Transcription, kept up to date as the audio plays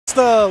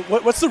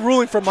What's the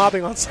ruling for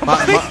mobbing on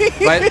somebody?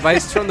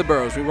 Vice from the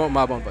boroughs. We won't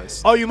mob on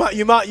Vice. Oh, you mob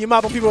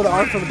on people with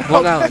arm from the boroughs.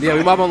 Long Island. Yeah,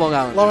 we mob on Long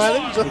Island. Long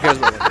Island? Who cares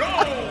about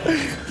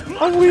that?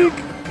 I'm weak.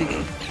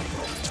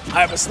 I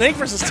have a Snake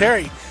versus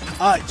Terry.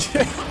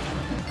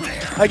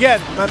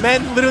 Again, my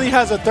man literally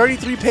has a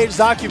 33-page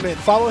document.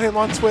 Follow him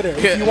on Twitter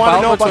if you want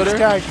to know about his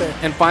character.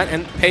 And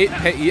pay.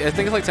 I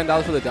think it's like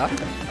 $10 for the doc.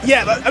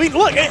 Yeah, but I mean,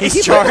 look,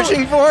 he's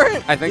charging for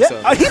it. I think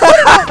so.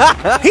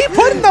 He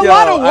put in a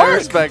lot of work. I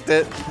respect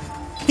it.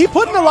 He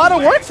put in a lot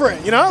of work for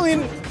it. You know, I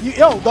mean,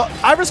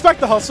 I respect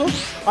the hustle.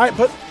 All right,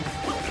 but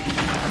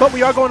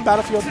we are going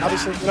Battlefield,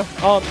 obviously. You know,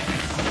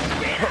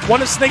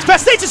 one of Snake's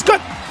best stages.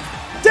 Good.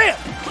 Damn.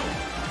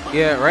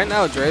 Yeah, right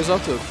now Dre's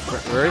off to a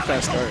very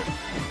fast start.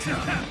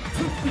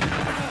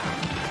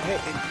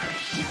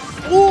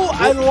 Ooh,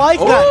 I like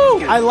that.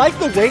 I like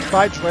the wait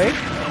by Dre.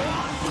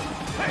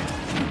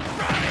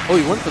 Oh,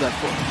 he went for that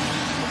forward.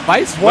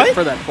 Vice went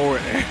for that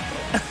forward air.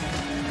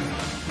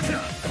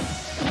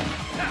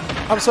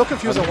 I'm so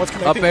confused on what's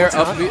connecting. Up air,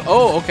 up B.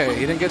 Oh, okay.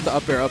 He didn't get the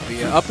up air, up B.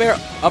 Yeah. Up air,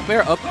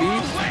 up B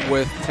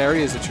with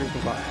Terry is a true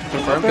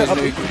confirm because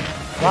he can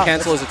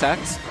cancel his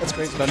attacks. That's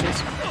crazy.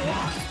 Specials.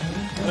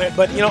 Okay,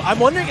 but you know, I'm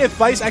wondering if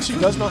Vice actually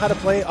does know how to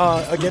play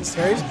against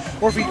Terry's,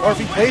 or if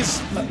he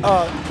plays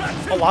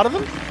a lot of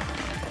them.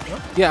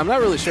 Yeah, I'm not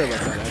really sure about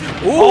that.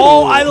 Actually.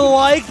 Oh, I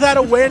like that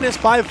awareness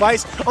by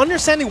Vice,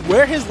 understanding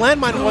where his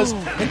landmine was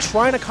and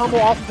trying to combo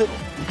off of it.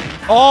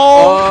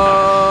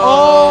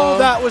 Oh,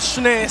 that was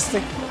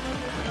nasty.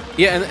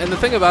 Yeah, and the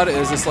thing about it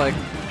is, it's like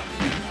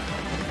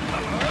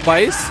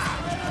Vice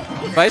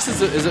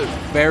is a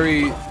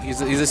very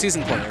he's a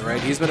seasoned player,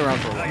 right? He's been around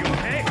for a while,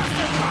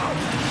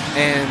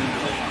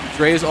 and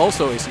Dre is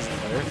also a seasoned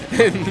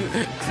player,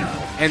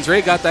 and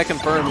Dre got that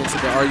confirmed and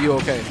said, "Are you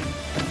okay?"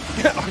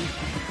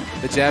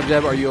 The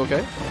jab, are you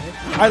okay?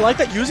 I like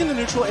that, using the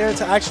neutral air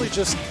to actually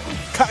just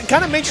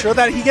kind of make sure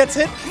that he gets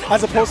hit,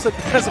 as opposed to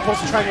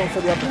trying to go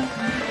for the upper.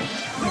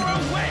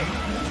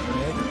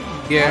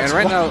 Yeah, and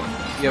right now,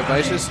 yeah,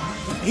 Vice just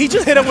he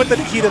just hit him with the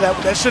Nikita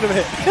that should have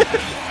hit.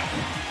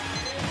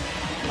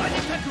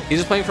 He's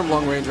just playing from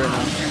long range right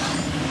now.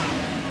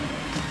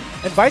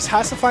 And Vice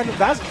has to find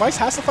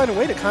a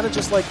way to kind of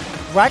just like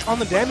rack on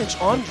the damage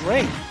on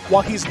Dre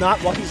while he's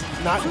not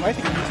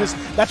knifing him, because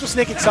that's what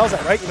Snake excels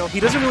at, right? You know, he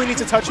doesn't really need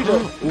to touch you to.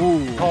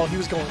 Ooh. Oh, he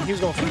was going for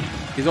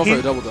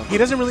the double dump. He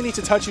doesn't really need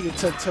to touch you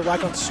to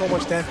rack on so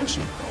much damage.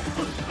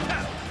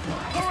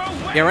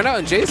 Yeah, right now,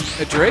 and Dre's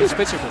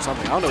pitching for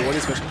something. I don't know what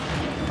he's pitching.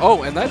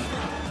 Oh, and that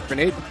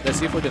grenade, that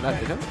C4 did not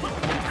hit him.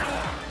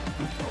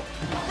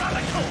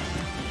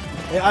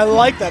 Yeah, I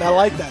like that. I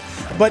like that.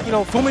 But you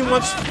know, fool me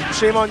once,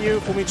 shame on you.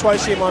 Fool me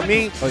twice, shame on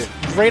me. Oh, yeah.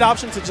 Great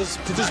option to just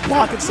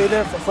block and stay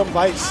there from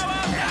Vice.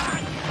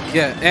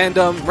 Yeah, and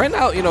right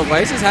now, you know,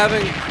 Vice is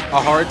having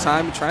a hard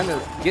time trying to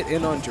get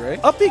in on Dre.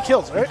 Up B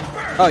kills, right?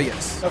 Oh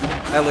yes. Okay.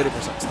 At later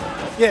percent.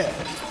 Yeah.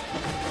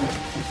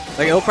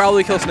 Like he'll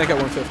probably kill Snake at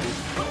 150.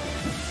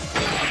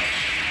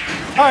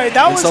 All right,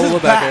 that was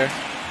his back. Air.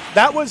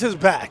 That was his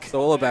back.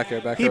 Solo back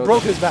air. He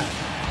broke his back.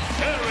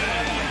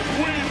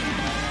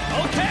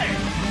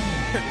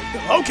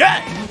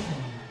 Okay.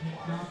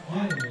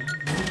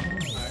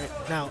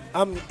 Now,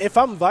 if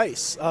I'm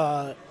Vice,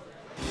 I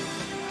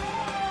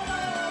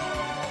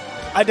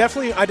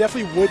definitely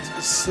would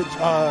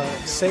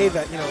say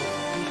that, you know,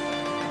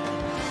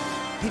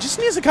 he just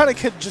needs to kind of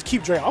just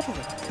keep Dre off of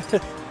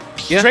it.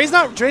 Yeah.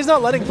 Dre's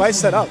not letting Vice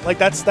set up. Like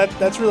that's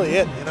really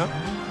it, you know.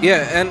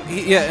 Yeah, and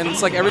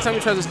it's like every time he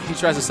tries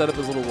to set up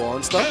his little wall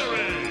and stuff,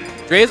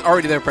 Dre is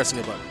already there pressing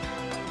a button,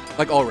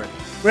 like already.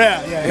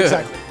 Yeah,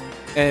 exactly.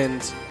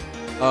 And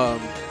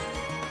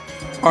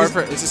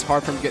it's just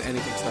hard for him to get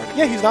anything started.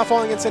 Yeah, he's not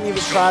falling into any of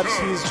his traps.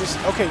 He's just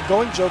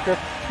going Joker.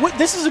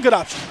 This is a good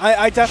option.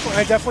 I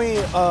definitely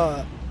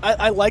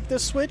like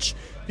this switch,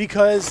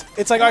 because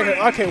it's like,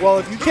 okay, well,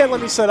 if you can't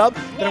let me set up,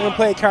 then I'm gonna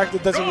play a character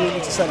that doesn't really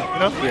need to set up, you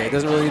know? Yeah, he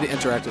doesn't really need to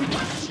interact with me.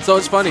 So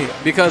it's funny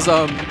because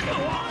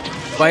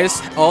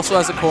Vice also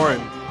has a Corrin,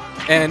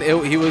 and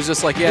he was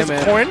just like, yeah,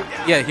 man. Corrin?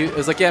 Yeah, he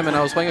was like, yeah, man.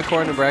 I was playing a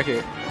Corrin in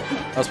bracket.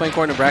 I was like,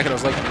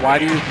 why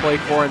do you play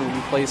Corrin when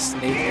you play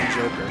Snake and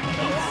Joker?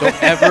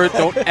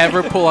 Don't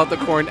ever pull out the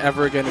Corrin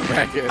ever again in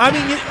bracket. I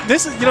mean,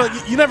 this is, you know,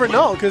 you never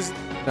know, because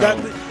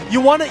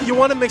you want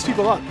to mix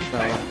people up.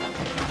 No.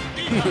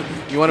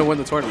 You want to win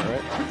the tournament,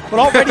 right? But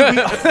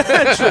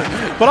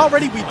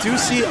already we do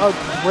see a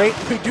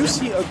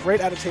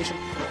great adaptation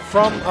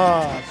from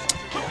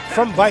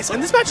Vice,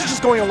 and this match is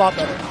just going a lot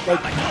better,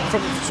 like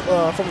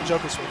from the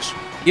Joker switch.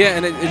 Yeah,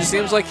 and it just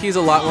seems like he's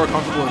a lot more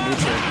comfortable in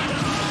neutral.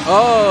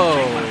 Oh,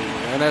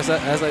 and as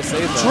I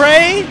say that,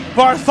 Dre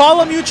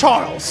Bartholomew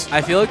Charles.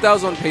 I feel like that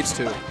was on page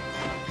 2. I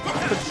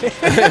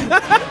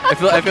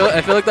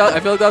feel like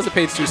that was a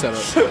page 2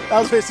 setup. That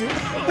was page 2.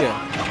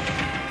 Yeah.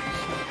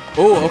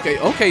 Oh,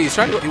 okay. He's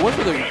trying to go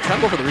for the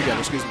regather.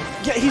 Excuse me.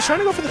 Yeah, he's trying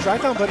to go for the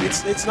drag down, but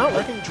it's not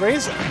working.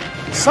 Dre's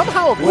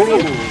somehow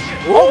avoiding.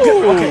 Oh,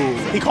 good. Okay,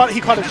 he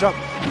caught his jump.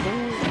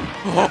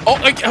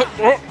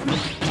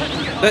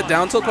 That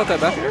down tilt caught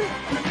that back air.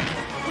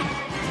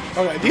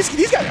 Okay,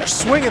 these guys are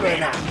swinging right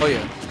now. Oh,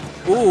 yeah.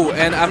 Ooh,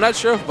 and I'm not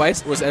sure if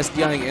Vice was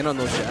SDIing in on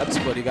those jabs,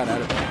 but he got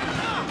out of it.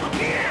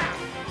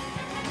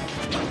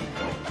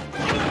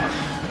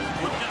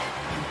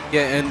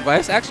 Yeah, and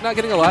Vice actually not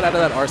getting a lot out of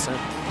that Arsene.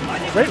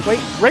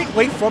 Great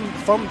wait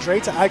from Dre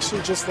to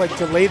actually just like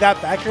delay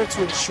that back air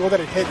to ensure that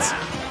it hits.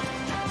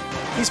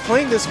 He's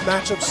playing this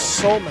matchup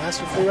so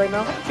masterfully right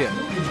now. Yeah.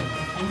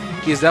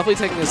 He's definitely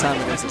taking his time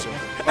against this one.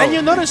 And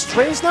you notice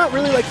Dre's not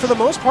really, like, for the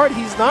most part,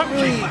 he's not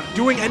really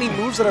doing any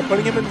moves that are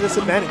putting him in a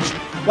disadvantage.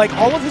 Like,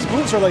 all of his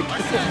moves are, like,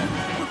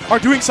 are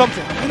doing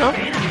something, you know?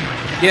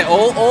 Yeah,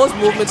 all his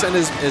movements and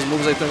his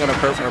moves I think are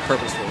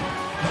purposeful.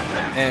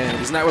 And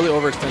he's not really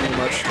overextending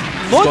much.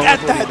 Look at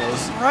that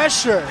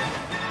pressure.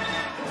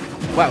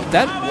 Wow,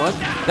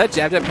 that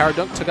jab power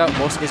dunk took out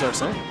most of his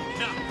Arsene.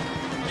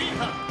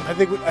 I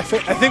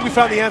think we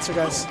found the answer,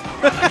 guys.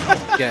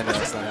 Yeah, no,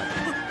 that's not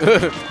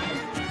happening.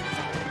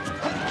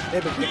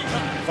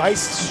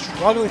 Vice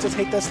struggling to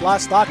take this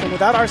last stock, and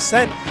without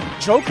Arsene,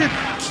 Joker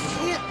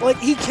can't, like,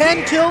 he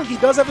can kill, he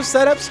does have his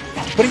setups,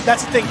 but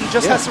that's the thing, he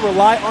just has to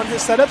rely on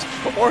his setups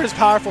or his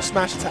powerful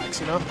smash attacks,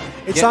 you know?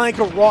 It's not like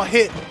a raw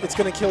hit, it's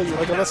going to kill you,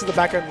 like, unless it's the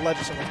back end ledge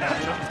or something like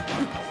that, you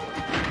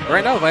know?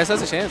 Right now, Vice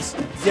has a chance.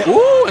 Yeah.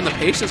 Ooh, and the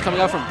patience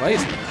coming out from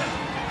Vice.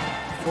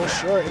 For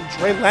sure, and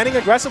Dre landing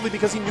aggressively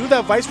because he knew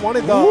that Vice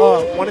wanted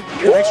the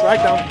next rag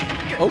down.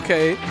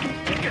 Okay.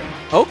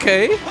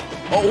 Okay.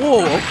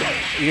 Oh, okay.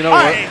 You know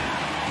what?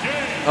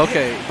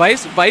 Okay,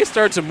 Vice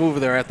started to move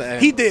there at the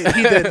end. He did.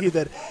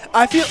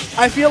 I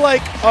feel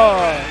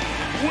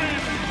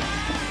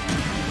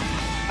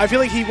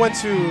like he went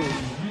to,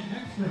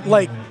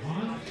 like,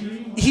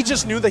 he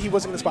just knew that he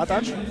wasn't going to spot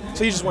dodge,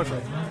 so he just went for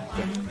it.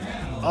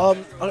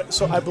 Okay,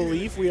 so I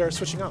believe we are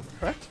switching up,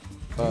 correct?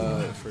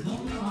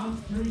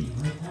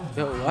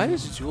 Yo, why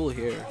is Jewel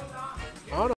here? I don't know.